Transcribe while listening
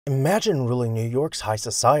Imagine ruling New York's high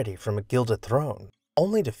society from a gilded throne,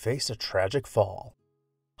 only to face a tragic fall.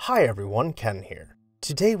 Hi everyone, Ken here.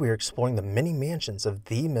 Today we are exploring the many mansions of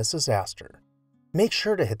the Mrs. Astor. Make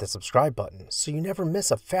sure to hit the subscribe button so you never miss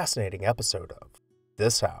a fascinating episode of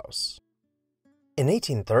This House. In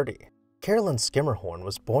 1830, Carolyn Skimmerhorn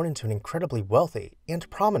was born into an incredibly wealthy and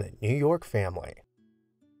prominent New York family.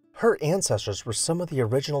 Her ancestors were some of the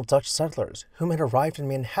original Dutch settlers whom had arrived in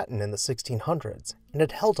Manhattan in the 1600s and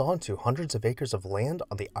had held on to hundreds of acres of land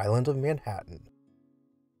on the island of Manhattan.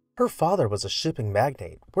 Her father was a shipping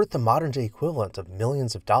magnate worth the modern-day equivalent of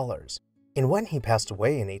millions of dollars, and when he passed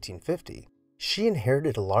away in 1850, she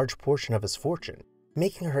inherited a large portion of his fortune,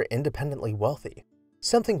 making her independently wealthy,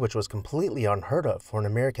 something which was completely unheard of for an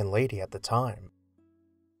American lady at the time.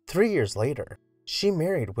 3 years later, she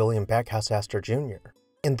married William Backhouse Astor Jr.,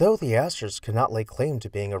 and though the Astors could not lay claim to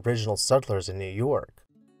being original settlers in New York,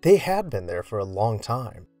 they had been there for a long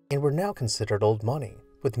time and were now considered old money,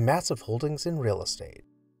 with massive holdings in real estate.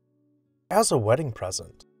 As a wedding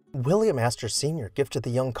present, William Astor Sr. gifted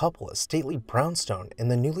the young couple a stately brownstone in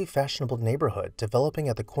the newly fashionable neighborhood developing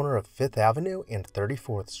at the corner of 5th Avenue and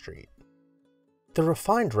 34th Street. The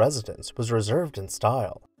refined residence was reserved in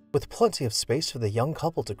style, with plenty of space for the young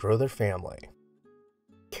couple to grow their family.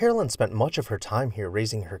 Carolyn spent much of her time here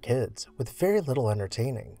raising her kids, with very little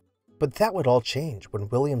entertaining, but that would all change when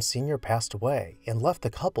William Sr. passed away and left the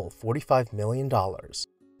couple $45 million,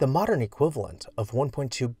 the modern equivalent of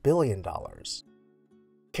 $1.2 billion.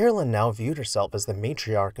 Carolyn now viewed herself as the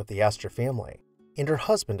matriarch of the Astor family, and her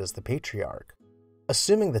husband as the patriarch,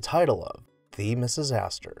 assuming the title of the Mrs.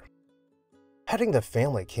 Astor. Heading the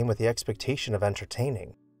family came with the expectation of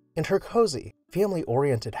entertaining, and her cozy,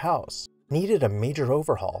 family-oriented house needed a major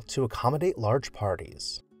overhaul to accommodate large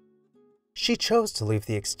parties. She chose to leave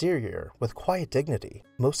the exterior with quiet dignity,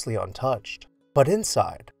 mostly untouched, but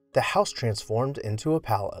inside, the house transformed into a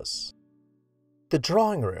palace. The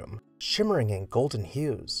drawing room, shimmering in golden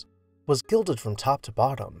hues, was gilded from top to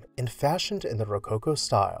bottom and fashioned in the Rococo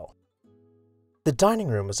style. The dining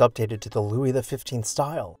room was updated to the Louis XV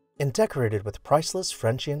style and decorated with priceless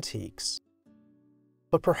French antiques.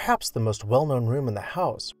 But perhaps the most well-known room in the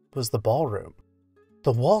house was the ballroom.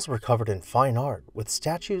 The walls were covered in fine art with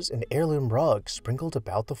statues and heirloom rugs sprinkled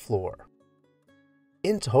about the floor.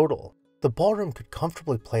 In total, the ballroom could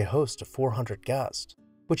comfortably play host to 400 guests,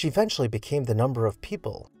 which eventually became the number of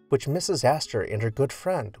people which Mrs. Astor and her good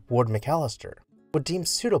friend, Ward McAllister, would deem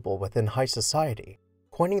suitable within high society,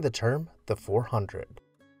 coining the term the 400.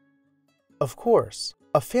 Of course,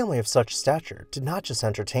 a family of such stature did not just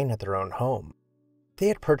entertain at their own home. They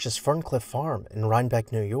had purchased Ferncliff Farm in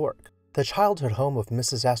Rhinebeck, New York, the childhood home of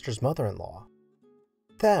Mrs. Astor's mother-in-law.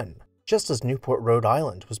 Then, just as Newport, Rhode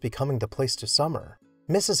Island was becoming the place to summer,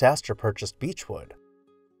 Mrs. Astor purchased Beechwood.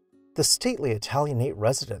 The stately Italianate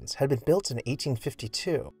residence had been built in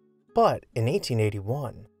 1852, but in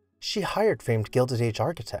 1881, she hired famed Gilded Age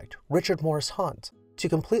architect Richard Morris Hunt to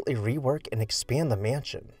completely rework and expand the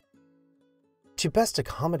mansion. To best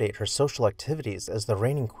accommodate her social activities as the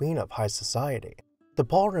reigning queen of high society, the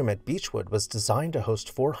ballroom at Beechwood was designed to host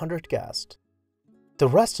 400 guests. The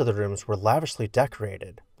rest of the rooms were lavishly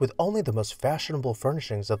decorated with only the most fashionable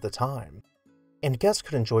furnishings of the time, and guests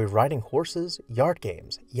could enjoy riding horses, yard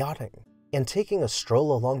games, yachting, and taking a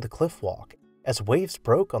stroll along the cliff walk as waves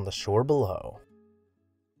broke on the shore below.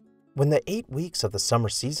 When the 8 weeks of the summer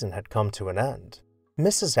season had come to an end,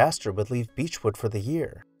 Mrs. Astor would leave Beechwood for the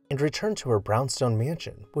year and return to her brownstone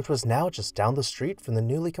mansion, which was now just down the street from the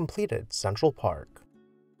newly completed Central Park.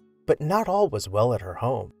 But not all was well at her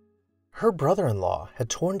home. Her brother-in-law had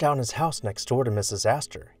torn down his house next door to Mrs.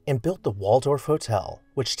 Astor and built the Waldorf Hotel,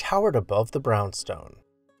 which towered above the brownstone.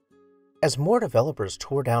 As more developers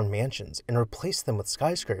tore down mansions and replaced them with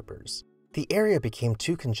skyscrapers, the area became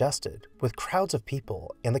too congested, with crowds of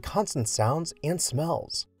people and the constant sounds and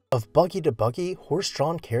smells of buggy-to-buggy,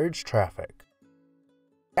 horse-drawn carriage traffic.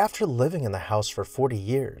 After living in the house for 40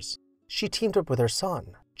 years, she teamed up with her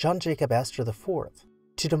son, John Jacob Astor IV,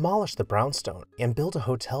 to demolish the brownstone and build a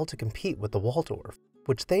hotel to compete with the Waldorf,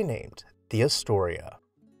 which they named the Astoria.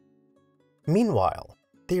 Meanwhile,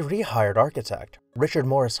 they rehired architect Richard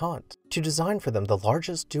Morris Hunt to design for them the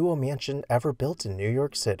largest duo mansion ever built in New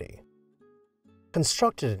York City.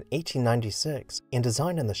 Constructed in 1896 and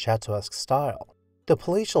designed in the Chateauesque style, the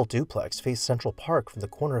palatial duplex faced Central Park from the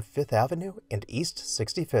corner of 5th Avenue and East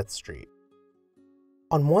 65th Street.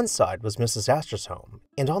 On one side was Mrs. Astor's home,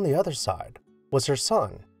 and on the other side was her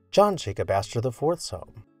son, John Jacob Astor IV's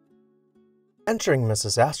home. Entering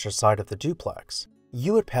Mrs. Astor's side of the duplex,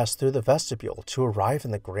 you would pass through the vestibule to arrive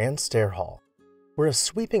in the grand stair hall. where a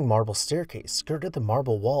sweeping marble staircase skirted the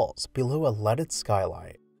marble walls below a leaded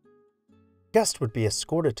skylight. Guests would be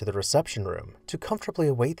escorted to the reception room to comfortably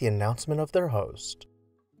await the announcement of their host.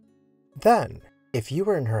 Then, if you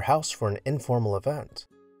were in her house for an informal event,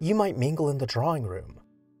 you might mingle in the drawing room,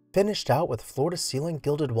 finished out with floor-to-ceiling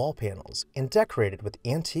gilded wall panels and decorated with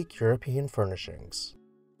antique European furnishings.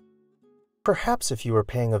 Perhaps if you were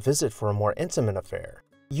paying a visit for a more intimate affair,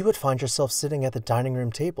 you would find yourself sitting at the dining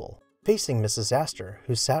room table, facing Mrs. Astor,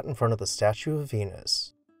 who sat in front of the statue of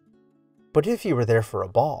Venus. But if you were there for a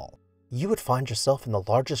ball, you would find yourself in the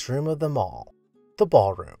largest room of them all, the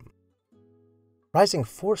ballroom. Rising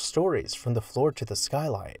 4 stories from the floor to the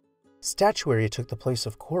skylight, statuary took the place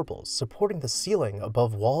of corbels supporting the ceiling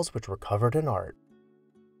above walls which were covered in art.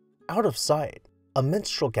 Out of sight, a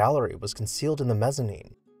minstrel gallery was concealed in the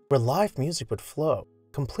mezzanine, where live music would flow,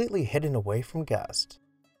 completely hidden away from guests.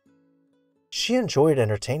 She enjoyed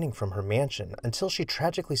entertaining from her mansion until she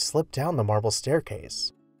tragically slipped down the marble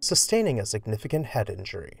staircase, sustaining a significant head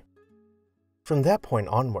injury. From that point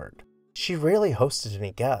onward, she rarely hosted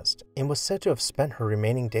any guests and was said to have spent her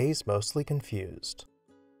remaining days mostly confused.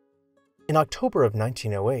 In October of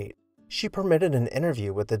 1908, she permitted an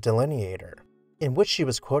interview with the Delineator, in which she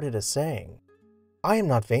was quoted as saying, "I am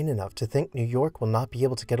not vain enough to think New York will not be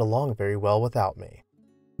able to get along very well without me.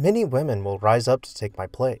 Many women will rise up to take my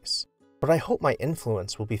place, but I hope my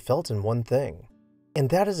influence will be felt in one thing, and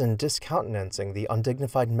that is in discountenancing the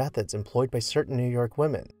undignified methods employed by certain New York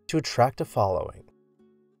women to attract a following."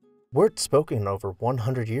 Words spoken over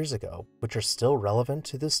 100 years ago, which are still relevant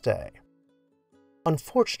to this day.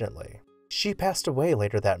 Unfortunately, she passed away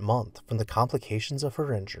later that month from the complications of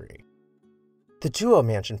her injury. The duo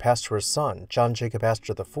mansion passed to her son, John Jacob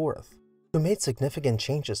Astor IV, who made significant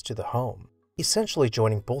changes to the home, essentially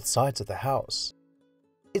joining both sides of the house.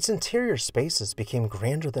 Its interior spaces became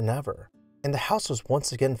grander than ever, and the house was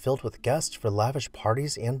once again filled with guests for lavish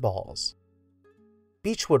parties and balls.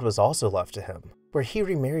 Beechwood was also left to him, where he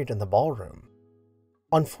remarried in the ballroom.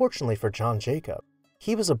 Unfortunately for John Jacob,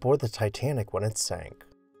 he was aboard the Titanic when it sank.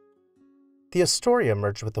 The Astoria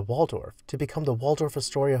merged with the Waldorf to become the Waldorf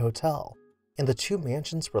Astoria Hotel, and the 2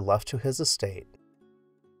 mansions were left to his estate.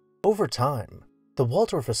 Over time, the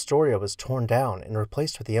Waldorf Astoria was torn down and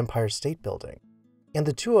replaced with the Empire State Building, and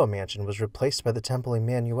the duo mansion was replaced by the Temple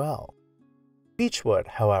Emmanuel. Beechwood,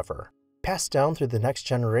 however, passed down through the next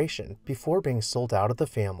generation before being sold out of the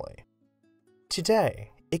family.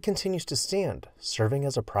 Today, it continues to stand, serving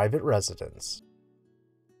as a private residence.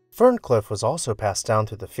 Ferncliff was also passed down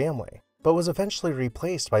through the family, but was eventually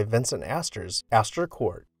replaced by Vincent Astor's Astor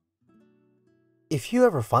Court. If you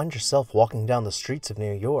ever find yourself walking down the streets of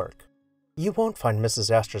New York, you won't find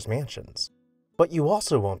Mrs. Astor's mansions, but you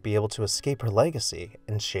also won't be able to escape her legacy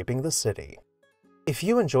in shaping the city. If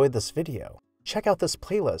you enjoyed this video, check out this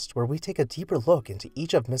playlist where we take a deeper look into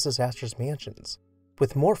each of Mrs. Astor's mansions,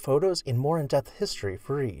 with more photos and more in-depth history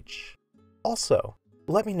for each. Also,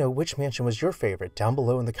 let me know which mansion was your favorite down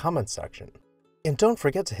below in the comments section. And don't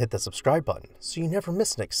forget to hit the subscribe button so you never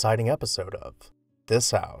miss an exciting episode of This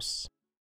House.